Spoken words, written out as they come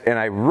And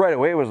I right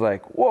away was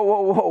like, whoa,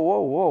 whoa, whoa,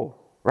 whoa, whoa,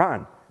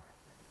 Ron,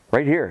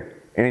 right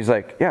here. And he's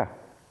like, yeah,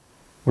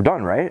 we're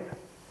done, right?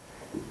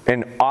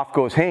 And off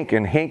goes Hank,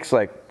 and Hank's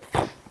like,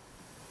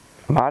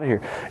 I'm out of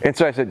here. And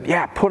so I said,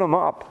 yeah, put him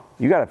up.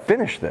 You got to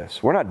finish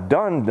this. We're not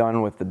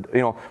done with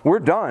the, we're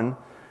done,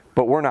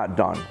 but we're not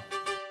done.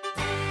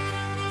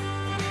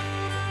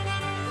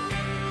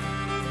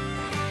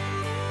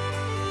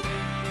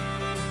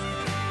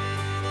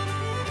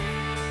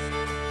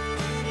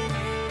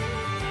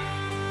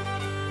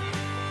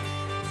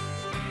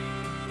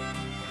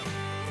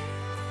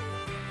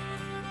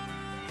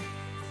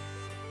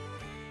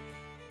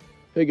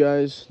 Hey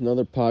guys,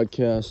 another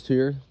podcast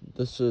here.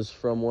 This is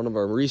from one of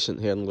our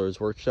recent handlers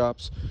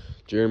workshops.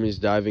 Jeremy's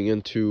diving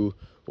into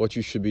what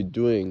you should be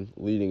doing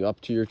leading up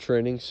to your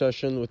training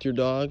session with your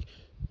dog,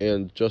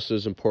 and just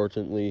as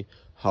importantly,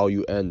 how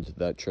you end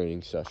that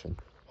training session.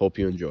 Hope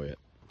you enjoy it.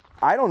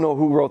 I don't know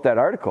who wrote that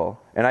article,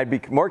 and I'd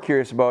be more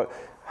curious about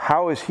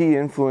how is he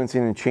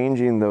influencing and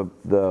changing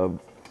the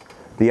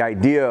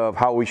idea of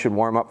how we should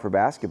warm up for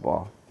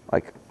basketball.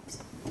 Like,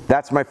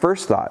 that's my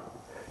first thought.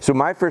 So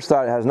my first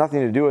thought has nothing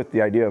to do with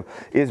the idea of,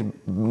 is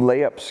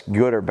layups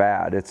good or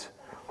bad? It's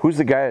who's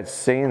the guy that's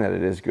saying that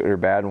it is good or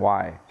bad and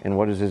why, and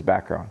what is his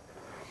background?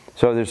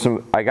 So there's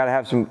I got to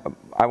have some,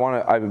 I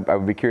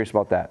would be curious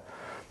about that.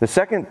 The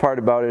second part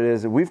about it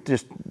is that we've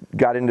just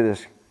got into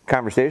this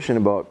conversation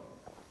about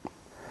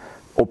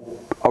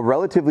a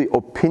relatively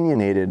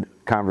opinionated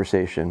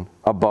conversation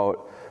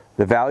about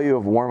the value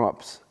of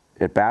warm-ups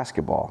at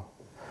basketball,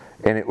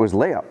 and it was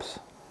layups.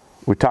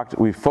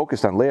 We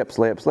focused on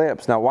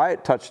layups. Now,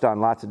 Wyatt touched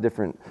on lots of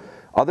different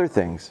other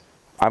things.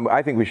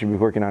 I think we should be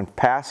working on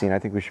passing. I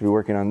think we should be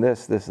working on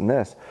this, and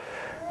this.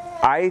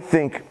 I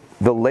think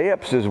the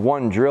layups is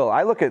one drill.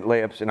 I look at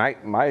layups,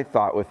 and my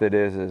thought with it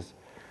is,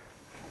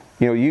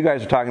 you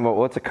guys are talking about,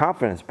 well, it's a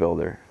confidence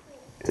builder.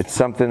 It's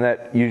something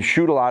that you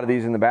shoot a lot of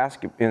these in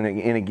the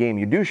in a game.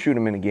 You do shoot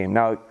them in a game.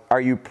 Now,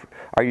 are you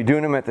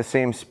doing them at the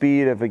same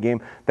speed of a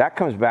game? That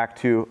comes back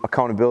to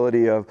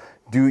accountability of,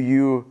 do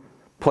you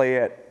play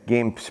at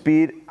game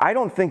speed? I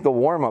don't think the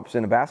warm-ups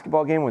in a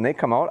basketball game, when they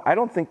come out, I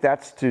don't think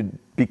that's to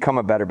become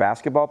a better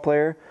basketball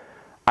player.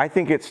 I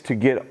think it's to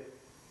get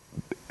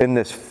in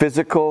this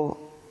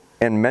physical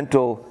and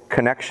mental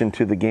connection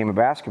to the game of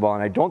basketball,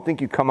 and I don't think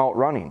you come out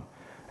running.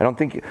 I don't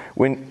think,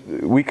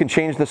 when we can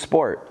change the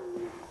sport.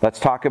 Let's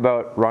talk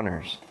about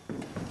runners.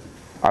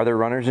 Are there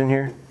runners in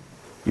here?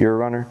 You're a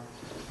runner?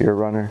 You're a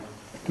runner?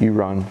 You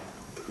run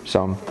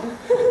some.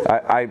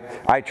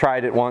 I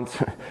tried it once.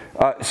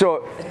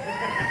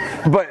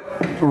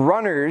 But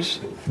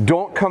runners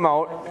don't come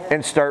out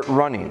and start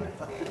running.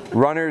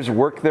 Runners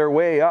work their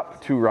way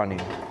up to running.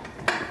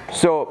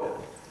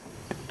 So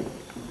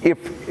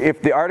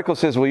if the article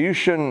says, well, you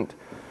shouldn't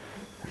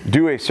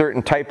do a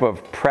certain type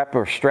of prep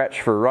or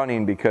stretch for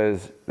running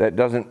because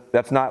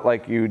that's not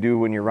like you do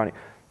when you're running.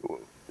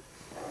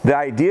 The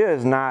idea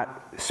is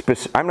not,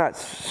 I'm not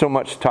so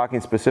much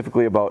talking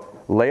specifically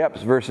about layups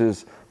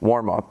versus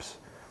warm-ups.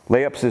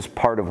 Layups is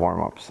part of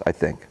warm-ups, I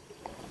think.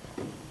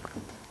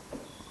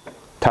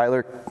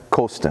 Tyler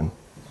Colston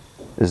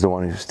is the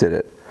one who did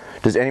it.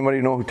 Does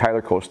anybody know who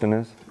Tyler Colston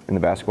is in the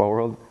basketball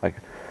world? Like,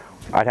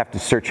 I'd have to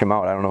search him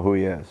out. I don't know who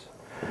he is.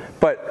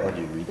 But I want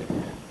you to read it.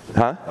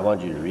 Huh? I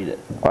want you to read it.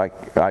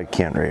 I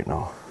can't right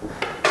now.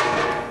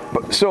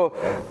 So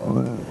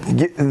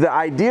the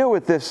idea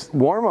with this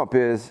warm-up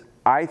is,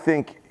 I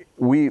think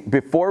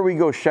before we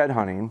go shed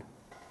hunting,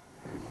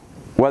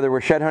 whether we're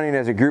shed hunting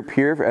as a group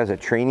here, as a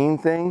training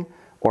thing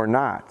or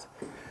not,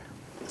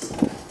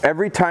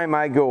 every time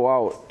I go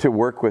out to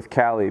work with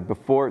Callie,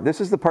 this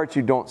is the parts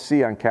you don't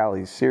see on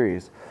Callie's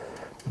series.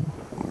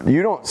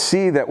 You don't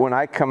see that when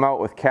I come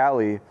out with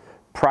Callie,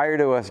 prior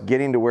to us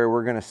getting to where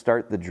we're going to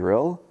start the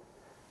drill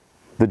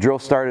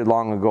started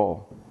long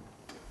ago.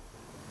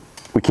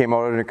 We came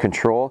out under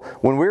control.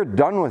 When we're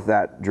done with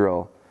that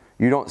drill,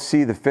 you don't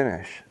see the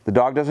finish. The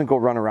dog doesn't go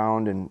run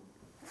around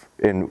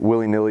and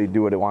willy-nilly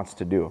do what it wants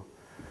to do.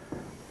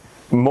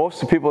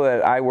 Most of the people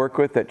that I work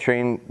with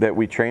that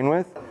we train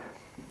with,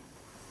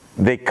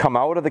 they come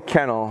out of the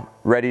kennel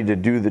ready to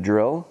do the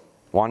drill,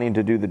 wanting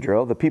to do the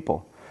drill, the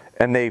people.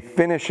 And they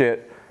finish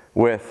it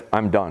with,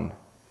 I'm done.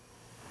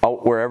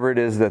 Out wherever it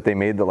is that they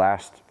made the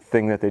last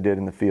thing that they did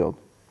in the field.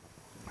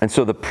 And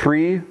so the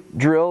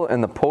pre-drill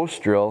and the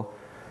post-drill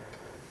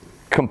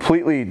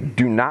completely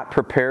do not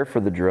prepare for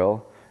the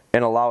drill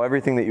and allow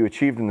everything that you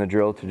achieved in the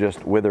drill to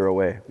just wither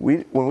away.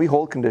 When we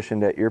hold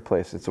conditioned at your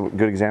place, it's a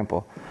good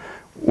example.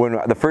 When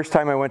the first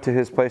time I went to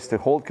his place to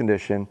hold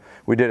condition,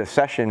 we did a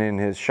session in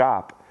his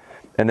shop,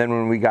 and then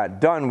when we got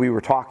done, we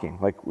were talking,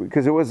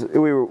 because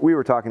we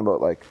were talking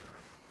about,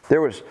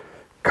 there was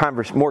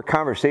more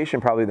conversation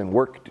probably than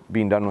work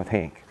being done with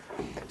Hank.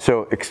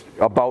 So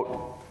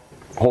about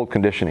hold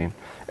conditioning,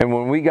 and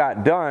when we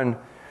got done,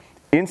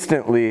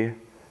 instantly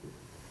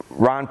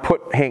Ron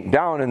put Hank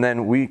down, and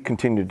then we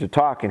continued to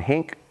talk, and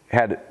Hank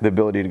had the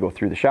ability to go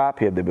through the shop.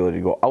 He had the ability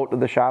to go out of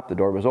the shop. The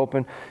door was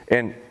open,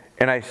 and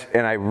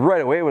I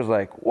right away was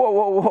like,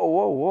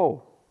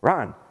 whoa,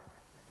 Ron,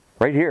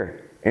 right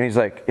here. And he's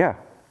like, yeah,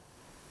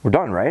 we're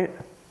done, right?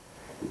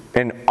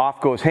 And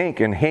off goes Hank,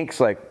 and Hank's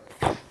like,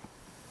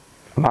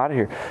 I'm out of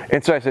here.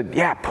 And so I said,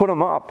 yeah, put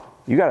him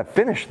up. You got to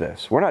finish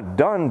this. We're not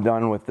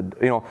done with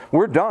the,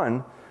 we're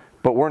done,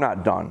 but we're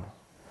not done.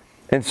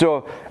 And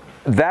so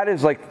that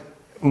is like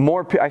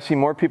I see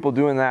more people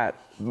doing that.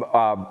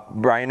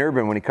 Brian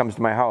Urban, when he comes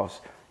to my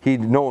house, he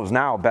knows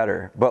now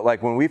better. But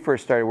like when we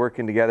first started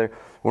working together,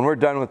 when we're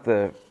done with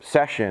the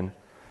session,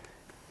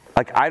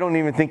 like I don't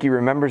even think he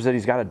remembers that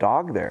he's got a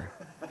dog there.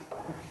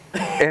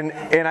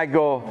 And I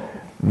go,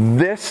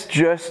 this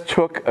just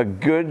took a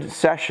good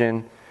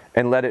session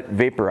and let it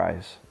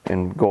vaporize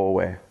and go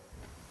away.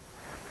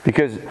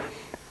 Because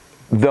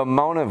the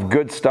amount of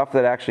good stuff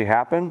that actually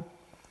happened,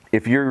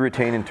 if you're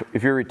retaining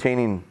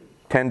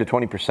 10 to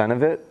 20%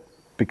 of it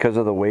because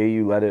of the way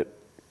you let it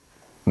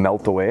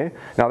melt away,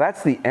 now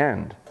that's the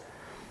end.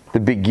 The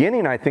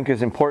beginning, I think,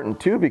 is important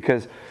too,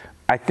 because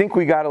I think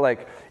we got to,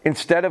 like,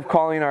 instead of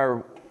calling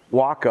our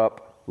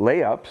walk-up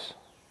layups,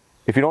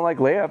 if you don't like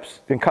layups,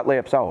 then cut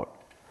layups out.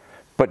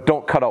 But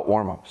don't cut out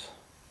warm-ups.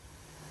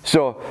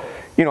 So,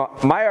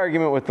 my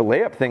argument with the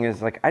layup thing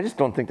is, like, I just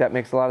don't think that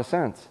makes a lot of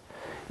sense.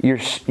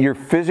 You're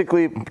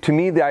physically, to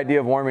me, the idea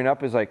of warming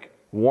up is like,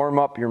 warm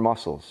up your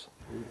muscles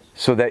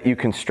so that you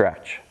can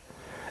stretch.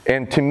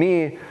 And to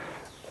me,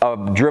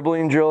 a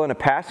dribbling drill and a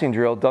passing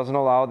drill doesn't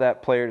allow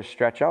that player to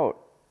stretch out.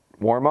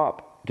 Warm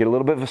up. Get a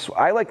little bit of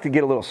I like to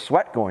get a little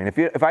sweat going.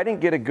 If I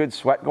didn't get a good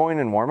sweat going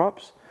in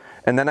warm-ups,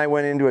 and then I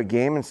went into a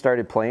game and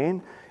started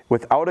playing,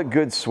 without a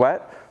good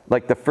sweat,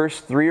 like the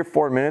first 3 or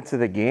 4 minutes of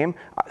the game,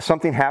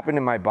 something happened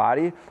in my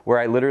body where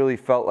I literally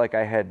felt like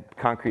I had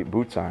concrete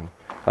boots on.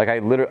 Like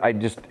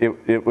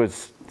it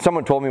was,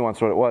 someone told me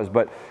once what it was,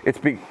 but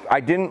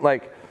I didn't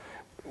like,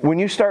 when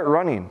you start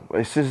running,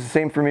 this is the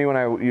same for me when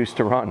I used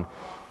to run.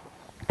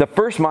 The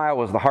first mile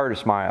was the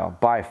hardest mile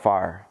by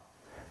far.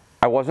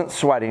 I wasn't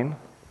sweating.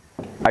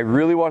 I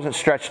really wasn't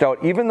stretched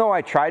out. Even though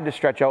I tried to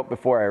stretch out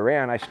before I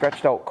ran, I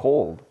stretched out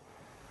cold.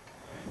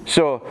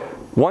 So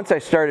once I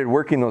started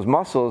working those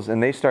muscles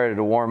and they started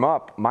to warm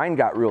up, mine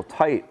got real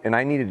tight and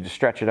I needed to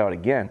stretch it out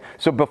again.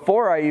 So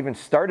before I even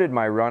started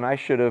my run, I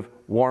should have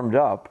warmed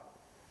up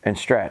and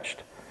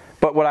stretched.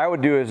 But what I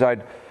would do is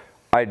I'd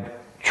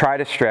try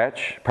to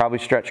stretch, probably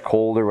stretch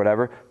cold or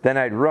whatever, then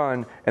I'd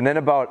run, and then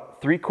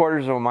about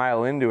 3/4 of a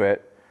mile into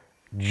it,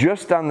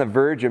 just on the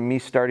verge of me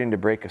starting to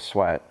break a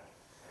sweat,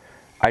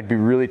 I'd be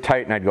really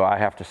tight and I'd go, I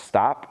have to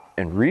stop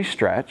and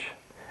re-stretch.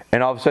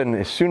 And all of a sudden,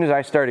 as soon as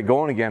I started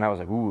going again, I was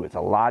like, ooh, it's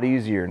a lot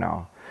easier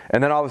now.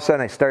 And then all of a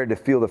sudden, I started to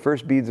feel the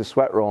first beads of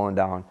sweat rolling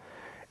down.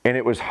 And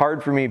it was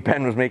hard for me.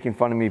 Ben was making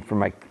fun of me for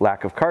my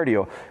lack of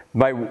cardio.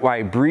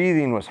 My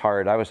breathing was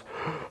hard. I was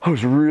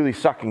really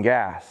sucking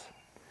gas.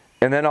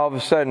 And then all of a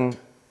sudden,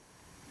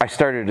 I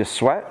started to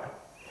sweat.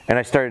 And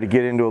I started to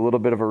get into a little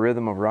bit of a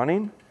rhythm of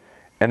running.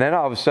 And then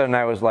all of a sudden,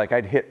 I was like,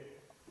 I'd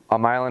hit 1.5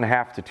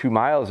 miles to 2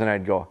 miles, and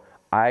I'd go,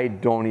 I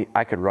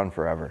could run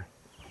forever.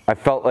 I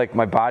felt like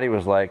my body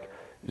was like,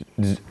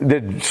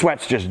 the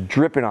sweat's just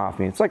dripping off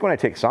me. It's like when I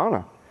take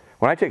sauna.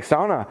 When I take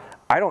sauna,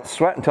 I don't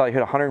sweat until I hit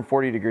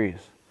 140 degrees.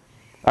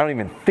 I don't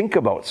even think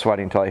about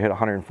sweating until I hit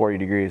 140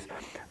 degrees.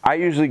 I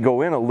usually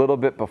go in a little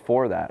bit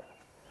before that.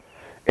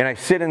 And I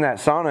sit in that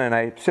sauna and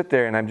I sit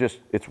there and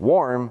it's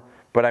warm,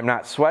 but I'm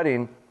not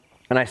sweating.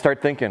 And I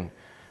start thinking,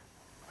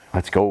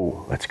 let's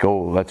go.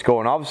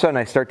 And all of a sudden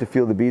I start to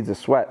feel the beads of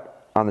sweat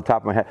on the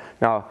top of my head.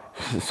 Now,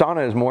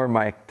 sauna is more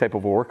my type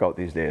of a workout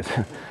these days.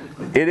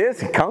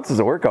 It counts as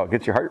a workout,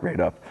 gets your heart rate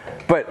up.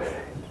 But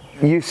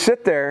you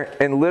sit there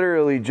and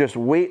literally just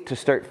wait to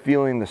start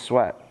feeling the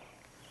sweat.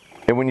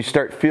 And when you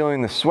start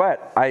feeling the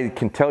sweat, I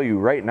can tell you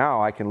right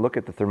now, I can look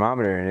at the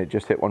thermometer and it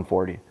just hit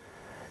 140.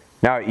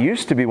 Now, it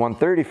used to be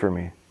 130 for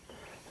me.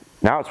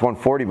 Now it's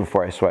 140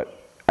 before I sweat.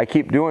 I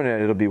keep doing it,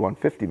 it'll be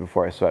 150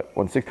 before I sweat,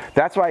 160.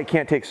 That's why I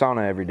can't take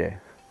sauna every day.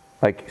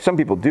 Like some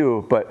people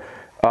do, but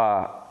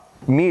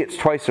me, it's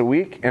twice a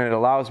week, and it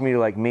allows me to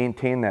like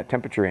maintain that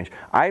temperature range.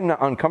 I'm not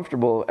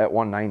uncomfortable at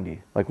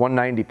 190. Like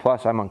 190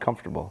 plus, I'm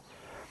uncomfortable.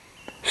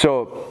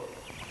 So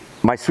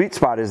my sweet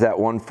spot is that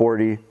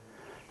 140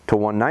 to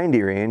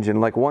 190 range, and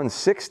like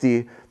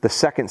 160, the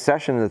second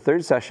session and the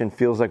third session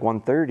feels like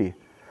 130,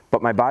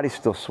 but my body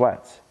still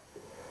sweats.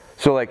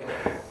 So like,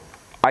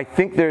 I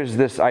think there's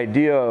this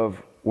idea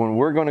of when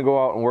we're going to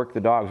go out and work the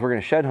dogs, we're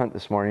going to shed hunt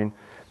this morning,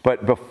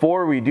 but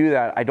before we do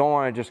that, I don't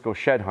want to just go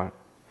shed hunt.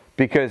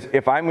 Because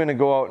if I'm going to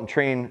go out and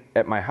train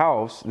at my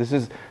house, this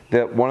is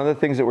one of the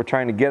things that we're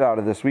trying to get out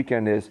of this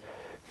weekend is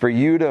for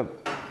you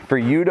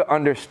to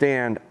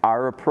understand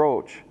our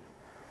approach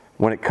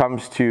when it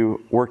comes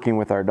to working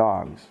with our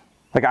dogs.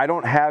 Like I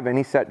don't have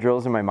any set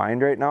drills in my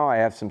mind right now. I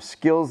have some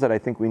skills that I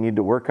think we need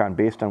to work on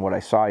based on what I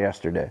saw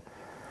yesterday.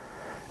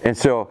 And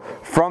so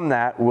from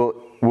that,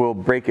 we'll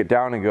break it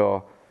down and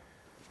go,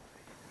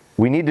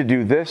 we need to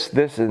do this,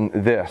 this, and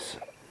this.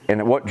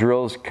 And what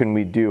drills can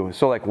we do?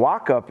 So like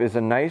walk up is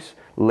a nice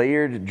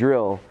layered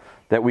drill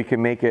that we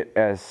can make it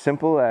as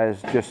simple as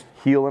just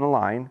heel in a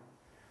line.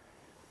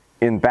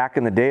 Back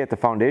in the day at the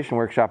foundation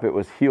workshop, it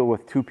was heel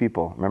with 2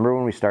 people. Remember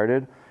when we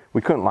started?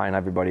 we couldn't line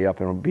everybody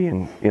up and be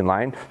in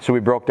line. So we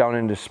broke down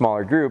into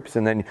smaller groups,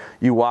 and then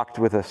you walked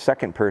with a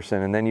second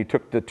person, and then you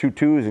took the 2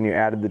 twos and you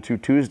added the 2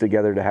 twos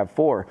together to have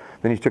 4.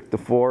 Then you took the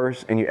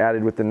 4s and you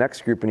added with the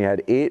next group and you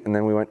had 8, and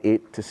then we went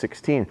 8 to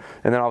 16.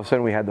 And then all of a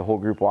sudden we had the whole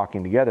group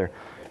walking together.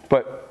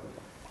 But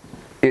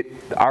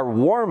our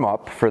warm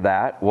up for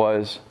that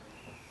was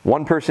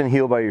 1 person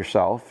heel by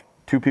yourself,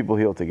 2 people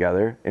heel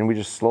together, and we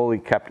just slowly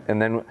kept,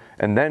 and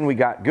then we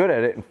got good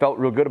at it and felt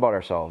real good about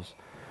ourselves.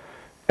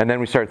 And then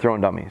we started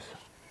throwing dummies.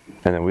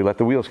 And then we let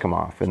the wheels come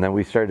off, and then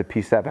we started to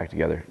piece that back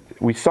together.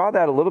 We saw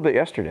that a little bit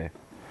yesterday.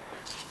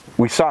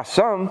 We saw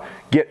some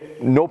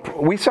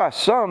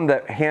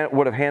that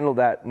would have handled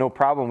that no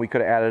problem. We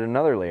could have added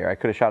another layer. I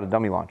could have shot a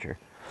dummy launcher.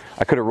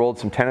 I could have rolled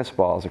some tennis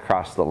balls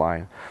across the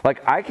line.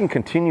 Like, I can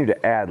continue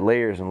to add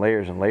layers and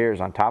layers and layers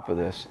on top of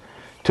this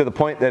to the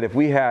point that if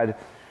we had,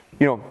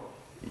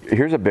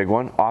 here's a big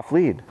one, off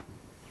lead.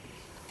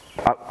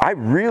 I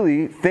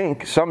really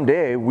think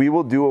someday we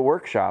will do a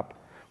workshop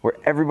where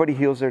everybody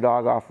heels their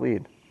dog off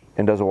lead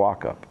and does a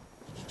walk up.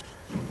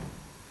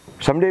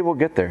 Someday we'll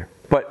get there.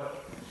 But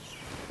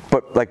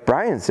like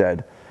Brian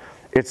said,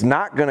 it's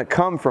not going to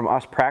come from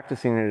us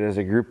practicing it as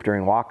a group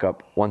during walk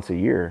up once a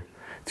year.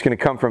 It's going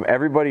to come from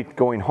everybody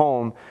going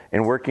home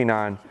and working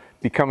on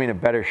becoming a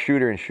better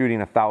shooter and shooting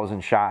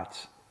 1,000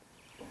 shots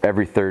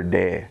every 3rd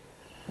day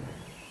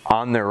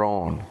on their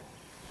own,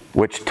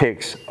 which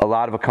takes a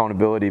lot of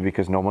accountability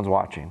because no one's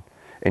watching.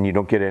 And you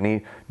don't get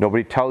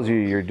nobody tells you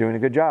you're doing a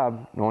good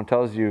job. No one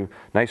tells you,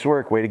 nice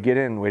work, way to get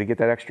in, way to get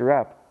that extra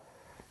rep.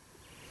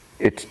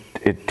 It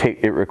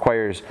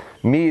requires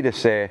me to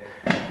say,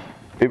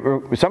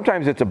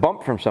 sometimes it's a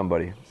bump from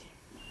somebody.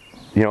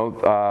 Who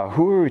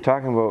were we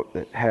talking about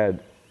that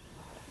had,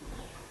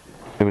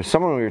 it was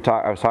someone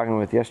I was talking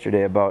with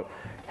yesterday about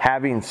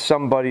having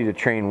somebody to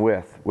train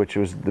with, which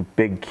was the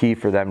big key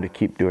for them to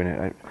keep doing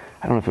it.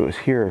 I don't know if it was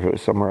here or if it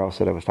was somewhere else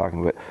that I was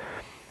talking about.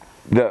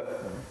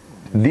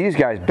 These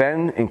guys,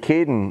 Ben and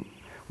Caden,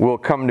 will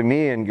come to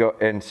me and go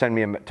and send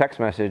me a text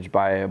message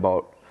by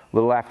about a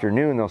little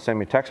afternoon. They'll send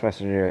me a text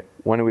message.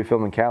 When are we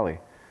filming Cali?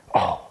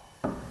 Oh,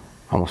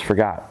 almost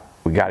forgot.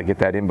 We got to get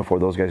that in before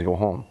those guys go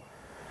home.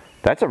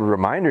 That's a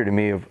reminder to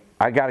me of,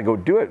 I got to go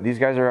do it. These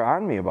guys are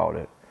on me about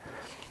it.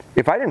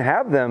 If I didn't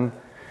have them,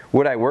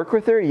 would I work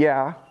with her?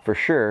 Yeah, for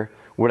sure.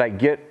 Would I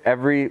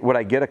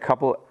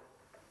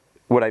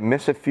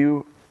miss a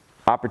few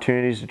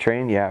opportunities to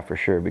train? Yeah, for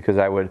sure. Because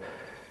I would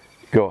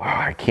go,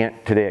 I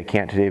can't today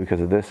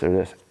because of this or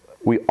this.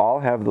 We all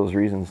have those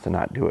reasons to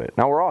not do it.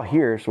 Now we're all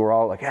here, so we're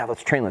all like, yeah,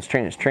 let's train.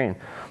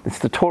 It's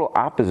the total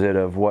opposite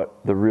of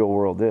what the real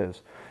world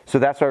is. So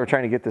that's why we're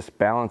trying to get this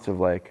balance of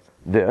like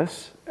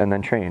this and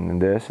then train,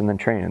 and this and then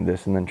train, and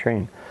this and then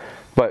train.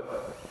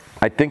 But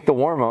I think the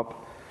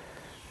warm-up,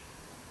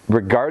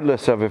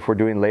 regardless of if we're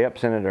doing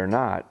layups in it or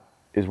not,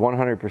 is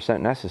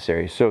 100%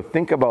 necessary. So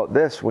think about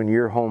this when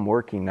you're home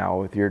working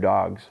now with your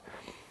dogs.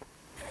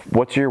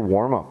 What's your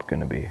warm-up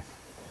going to be?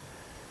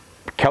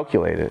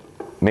 Calculate it.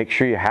 Make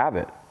sure you have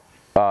it.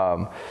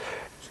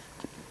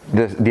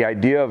 The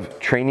idea of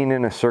training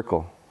in a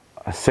circle,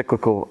 a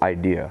cyclical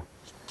idea.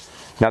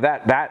 Now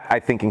that I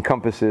think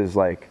encompasses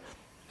like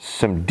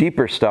some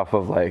deeper stuff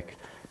of like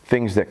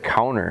things that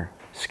counter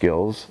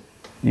skills.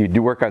 You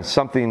do work on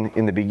something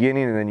in the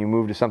beginning and then you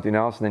move to something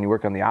else and then you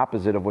work on the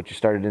opposite of what you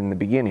started in the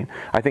beginning.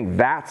 I think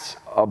that's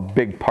a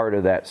big part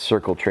of that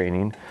circle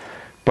training.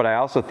 But I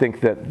also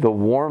think that the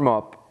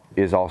warm-up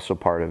is also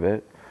part of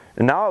it.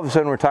 And now all of a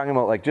sudden we're talking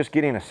about like just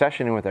getting a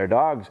session in with our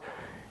dogs.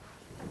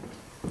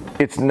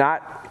 It's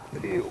not,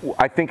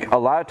 I think a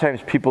lot of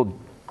times people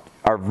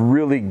are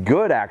really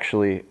good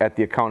actually at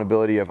the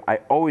accountability of, I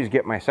always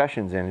get my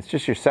sessions in. It's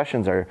just your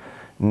sessions are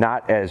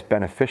not as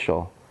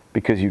beneficial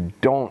because you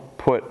don't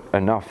put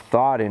enough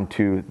thought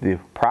into the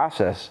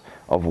process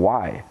of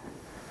why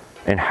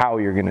and how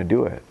you're going to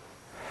do it.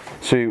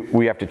 So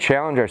we have to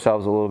challenge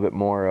ourselves a little bit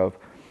more of,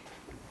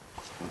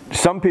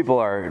 some people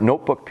are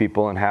notebook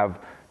people and have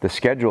the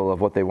schedule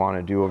of what they want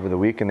to do over the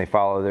week and they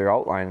follow their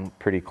outline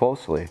pretty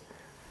closely.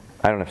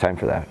 I don't have time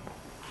for that.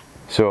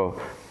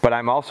 So, but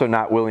I'm also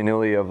not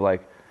willy-nilly of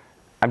like,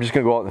 I'm just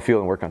going to go out in the field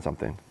and work on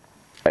something.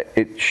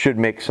 It should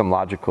make some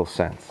logical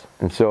sense.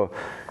 And so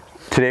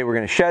today we're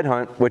going to shed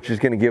hunt, which is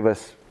going to give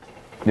us,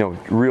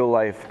 real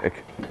life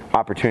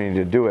opportunity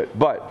to do it.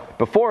 But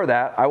before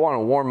that, I want to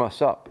warm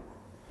us up.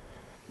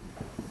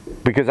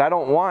 Because I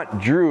don't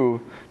want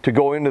Drew to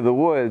go into the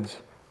woods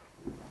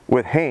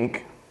with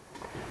Hank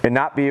and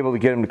not be able to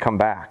get him to come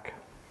back.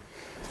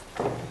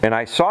 And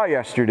I saw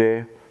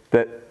yesterday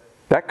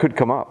that could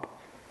come up.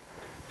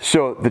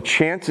 So the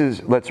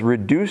chances, let's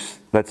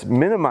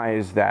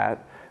minimize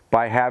that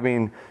by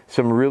having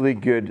some really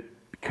good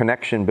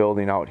connection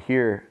building out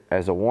here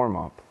as a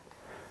warm-up.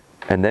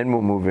 And then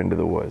we'll move into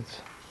the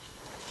woods.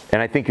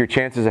 And I think your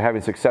chances of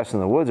having success in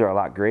the woods are a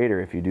lot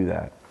greater if you do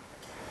that.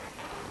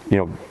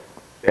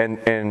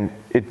 And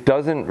it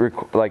doesn't,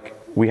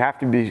 we have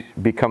to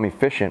become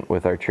efficient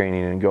with our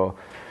training and go,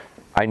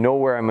 I know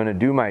where I'm going to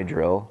do my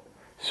drill,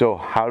 so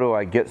how do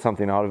I get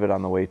something out of it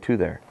on the way to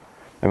there?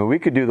 I mean, we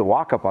could do the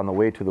walk up on the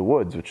way to the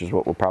woods, which is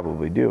what we'll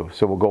probably do.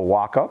 So we'll go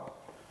walk up,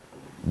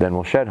 then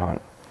we'll shed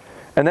hunt.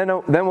 And then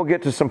we'll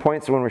get to some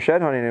points when we're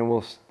shed hunting and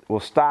we'll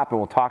stop and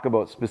we'll talk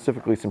about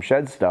specifically some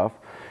shed stuff.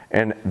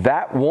 And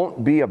that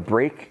won't be a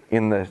break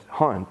in the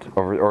hunt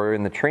or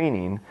in the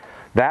training.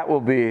 That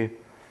will be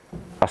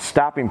a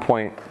stopping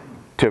point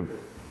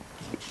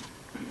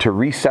to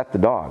reset the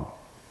dog.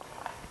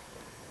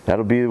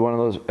 That'll be one of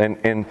those,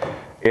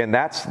 and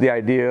that's the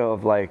idea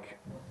of, like,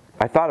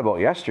 I thought about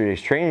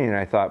yesterday's training and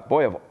I thought,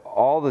 boy, of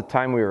all the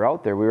time we were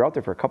out there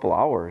for a couple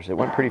hours. It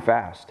went pretty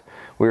fast.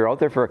 We were out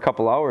there for a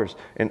couple hours,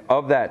 and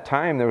of that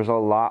time, there was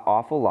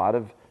awful lot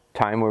of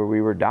time where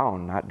we were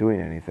down, not doing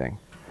anything.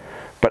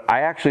 But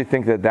I actually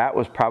think that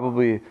was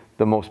probably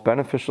the most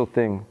beneficial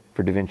thing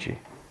for Da Vinci,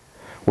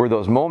 were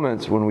those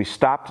moments when we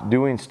stopped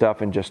doing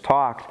stuff and just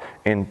talked,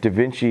 and Da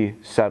Vinci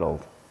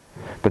settled.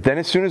 But then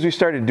as soon as we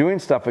started doing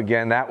stuff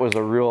again, that was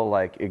a real,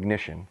 like,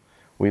 ignition.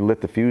 We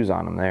lit the fuse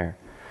on him there.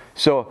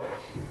 So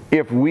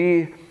if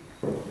we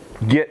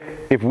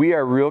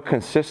are real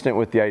consistent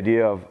with the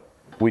idea of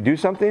we do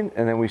something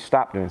and then we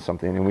stop doing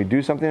something, and we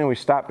do something and we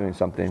stop doing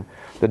something,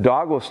 the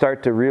dog will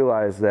start to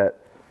realize that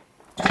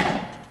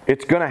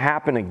it's going to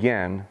happen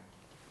again,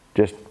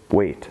 just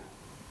wait.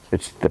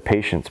 It's the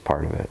patience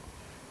part of it.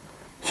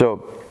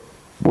 So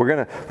we're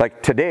going to,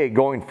 like today,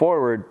 going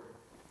forward,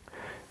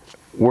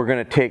 we're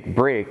going to take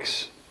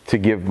breaks to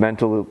give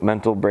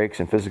mental breaks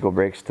and physical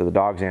breaks to the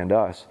dogs and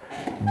us.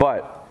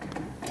 But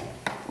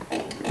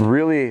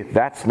really,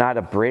 that's not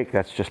a break.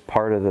 That's just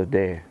part of the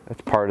day.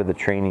 That's part of the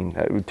training.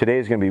 Today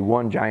is going to be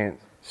one giant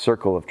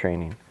circle of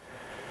training.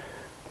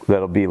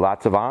 That'll be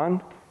lots of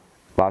on,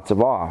 lots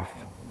of off.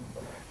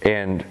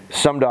 And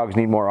some dogs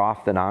need more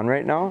off than on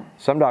right now.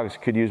 Some dogs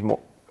could use more,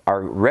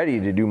 are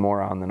ready to do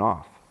more on than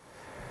off.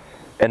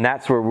 And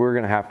that's where we're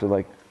going to have to,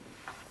 like,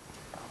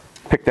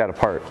 pick that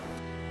apart.